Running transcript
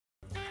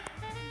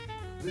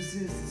This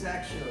is the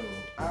Zac Show.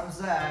 I'm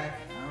Zac.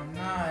 I'm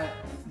not.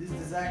 This is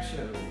the Zac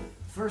Show.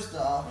 First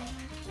off,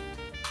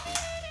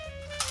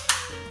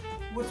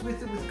 what's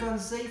with it with gun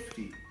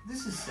safety?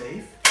 This is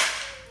safe.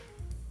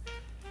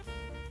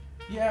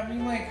 Yeah, I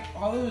mean, like,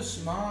 all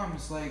those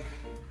moms, like,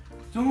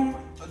 don't,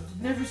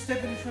 never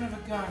step in front of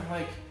a gun.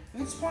 Like, if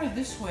it's pointed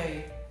this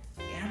way,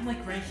 and I'm,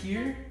 like, right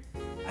here,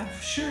 I'm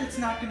sure it's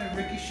not gonna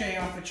ricochet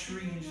off a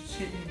tree and just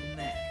hit me in the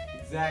neck.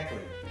 Exactly.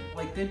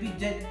 Like, they'd be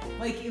dead.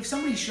 Like, if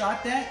somebody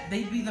shot that,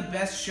 they'd be the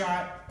best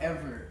shot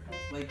ever.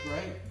 Like,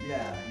 right?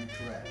 Yeah, you're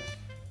correct.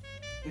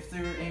 If they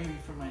were aiming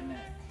for my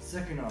neck.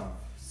 Second off,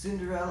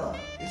 Cinderella.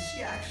 Is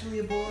she actually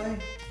a boy?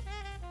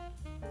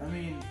 I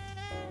mean,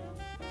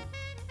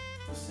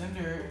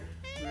 Cinder,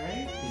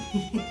 right?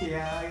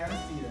 Yeah, I gotta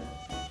see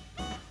that.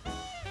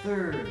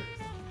 Third,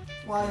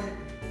 why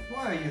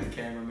are you the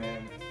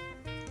cameraman?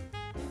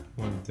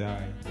 Want to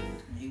die.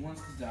 He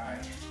wants to die.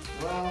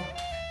 Well,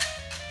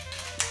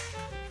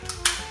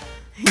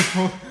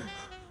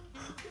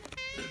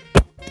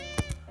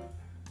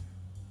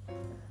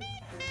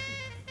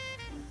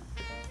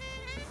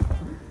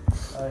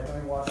 alright,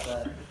 let me watch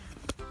that.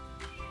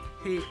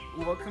 Hey,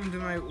 welcome to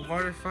my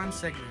water fun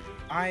segment.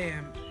 I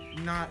am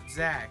not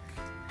Zac.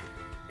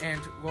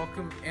 And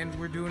welcome, and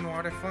we're doing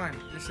water fun.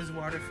 This is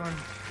water fun.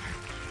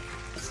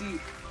 See,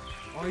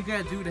 all you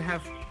gotta do to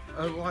have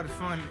a lot of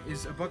fun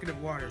is a bucket of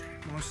water,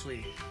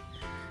 mostly.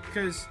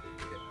 Because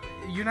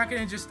you're not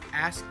gonna just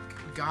ask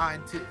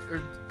God to,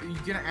 or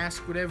you're gonna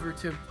ask whatever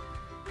to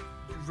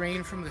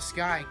rain from the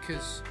sky,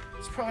 because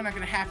it's probably not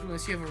gonna happen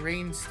unless you have a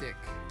rain stick.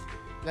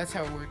 That's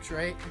how it works,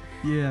 right?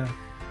 Yeah.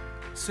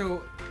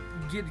 So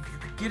get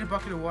a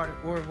bucket of water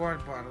or a water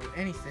bottle,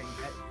 anything.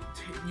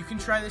 You can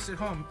try this at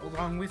home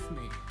along with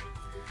me.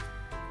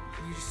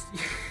 You just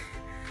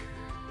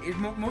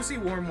mostly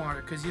warm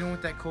water, because you don't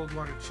want that cold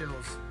water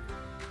chills.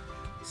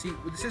 See,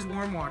 this is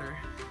warm water.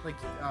 Like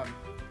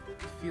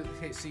feel.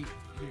 Hey, see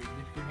here,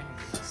 dip your hand.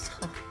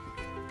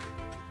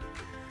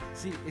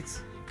 See,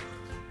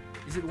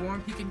 is it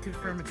warm? He can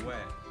confirm it's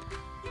wet.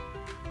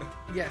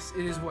 Yes,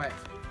 it is wet.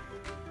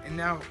 And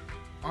now,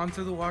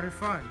 onto the water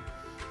fun.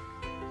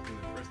 The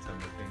first time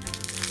my fingers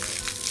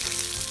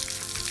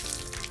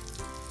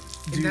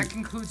were wet. And that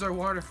concludes our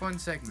water fun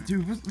segment.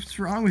 Dude, what's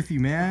wrong with you,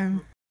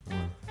 man?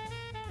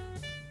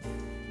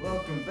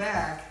 Welcome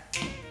back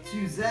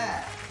to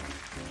Zac.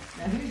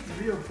 Now here's the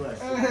real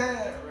question.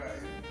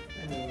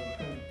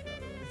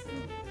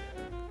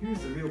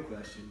 Here's the real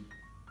question.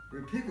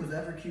 Were pickles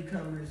ever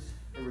cucumbers,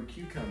 or were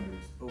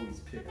cucumbers always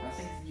pickles? I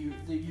think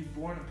you're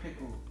born a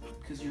pickle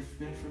because you've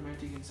been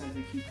fermenting inside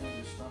the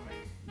cucumber's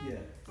stomach.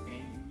 Yeah.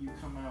 And you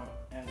come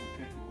out as a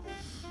pickle.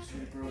 You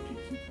sort of grow into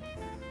a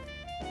cucumber.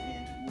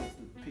 And what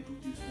the pickle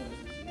juice does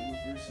is it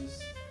reverses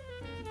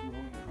the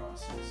growing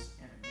process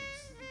and it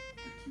makes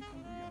the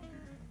cucumber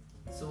younger.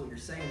 So what you're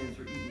saying is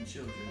we're eating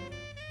children.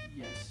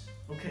 Yes.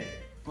 Okay.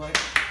 But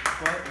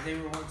they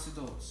were once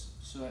adults,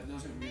 so that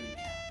doesn't really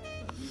count.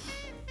 But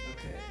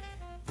Okay.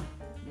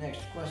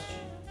 Next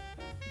question.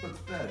 What's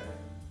better?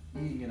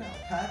 Eating an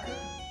alpaca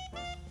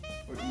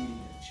or eating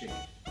a chicken?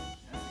 I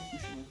think we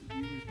should let the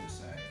viewers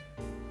decide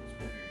what's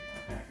better,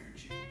 alpaca or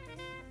chicken.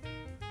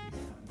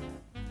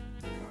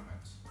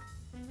 Comments.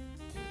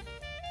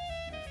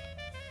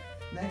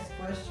 Next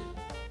question.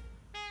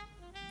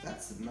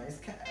 That's some nice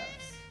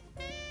calves.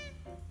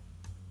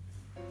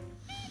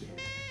 Yeah.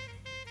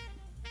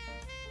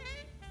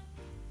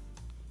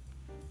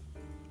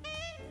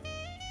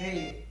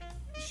 Hey,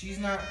 she's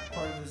not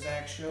part of the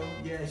Zac Show.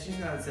 Yeah, she's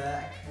not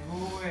Zac. Go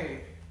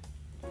away.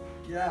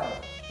 Get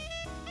out.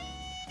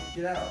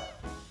 Get out.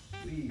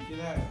 Leave. Get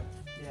out.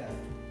 Yeah.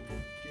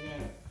 Get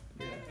out.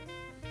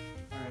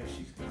 Yeah. Alright,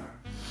 she's gone.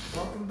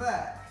 Welcome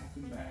back.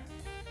 Welcome back.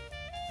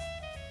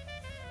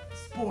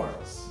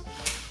 Sports.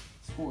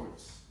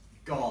 Sports.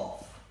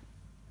 Golf.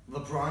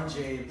 LeBron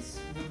James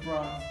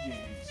LeBron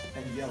James.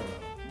 and yellow.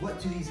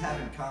 What do these have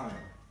in common?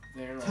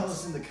 They're Tell all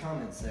us in the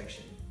comment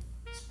section.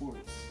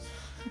 sports.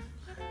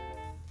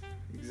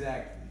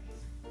 Exactly.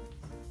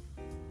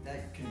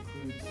 That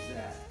concludes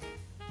that.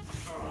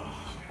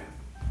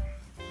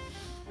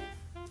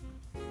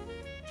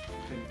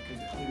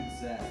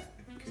 Concludes that.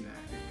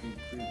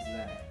 Concludes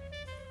that.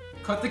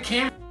 Cut the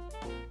camera.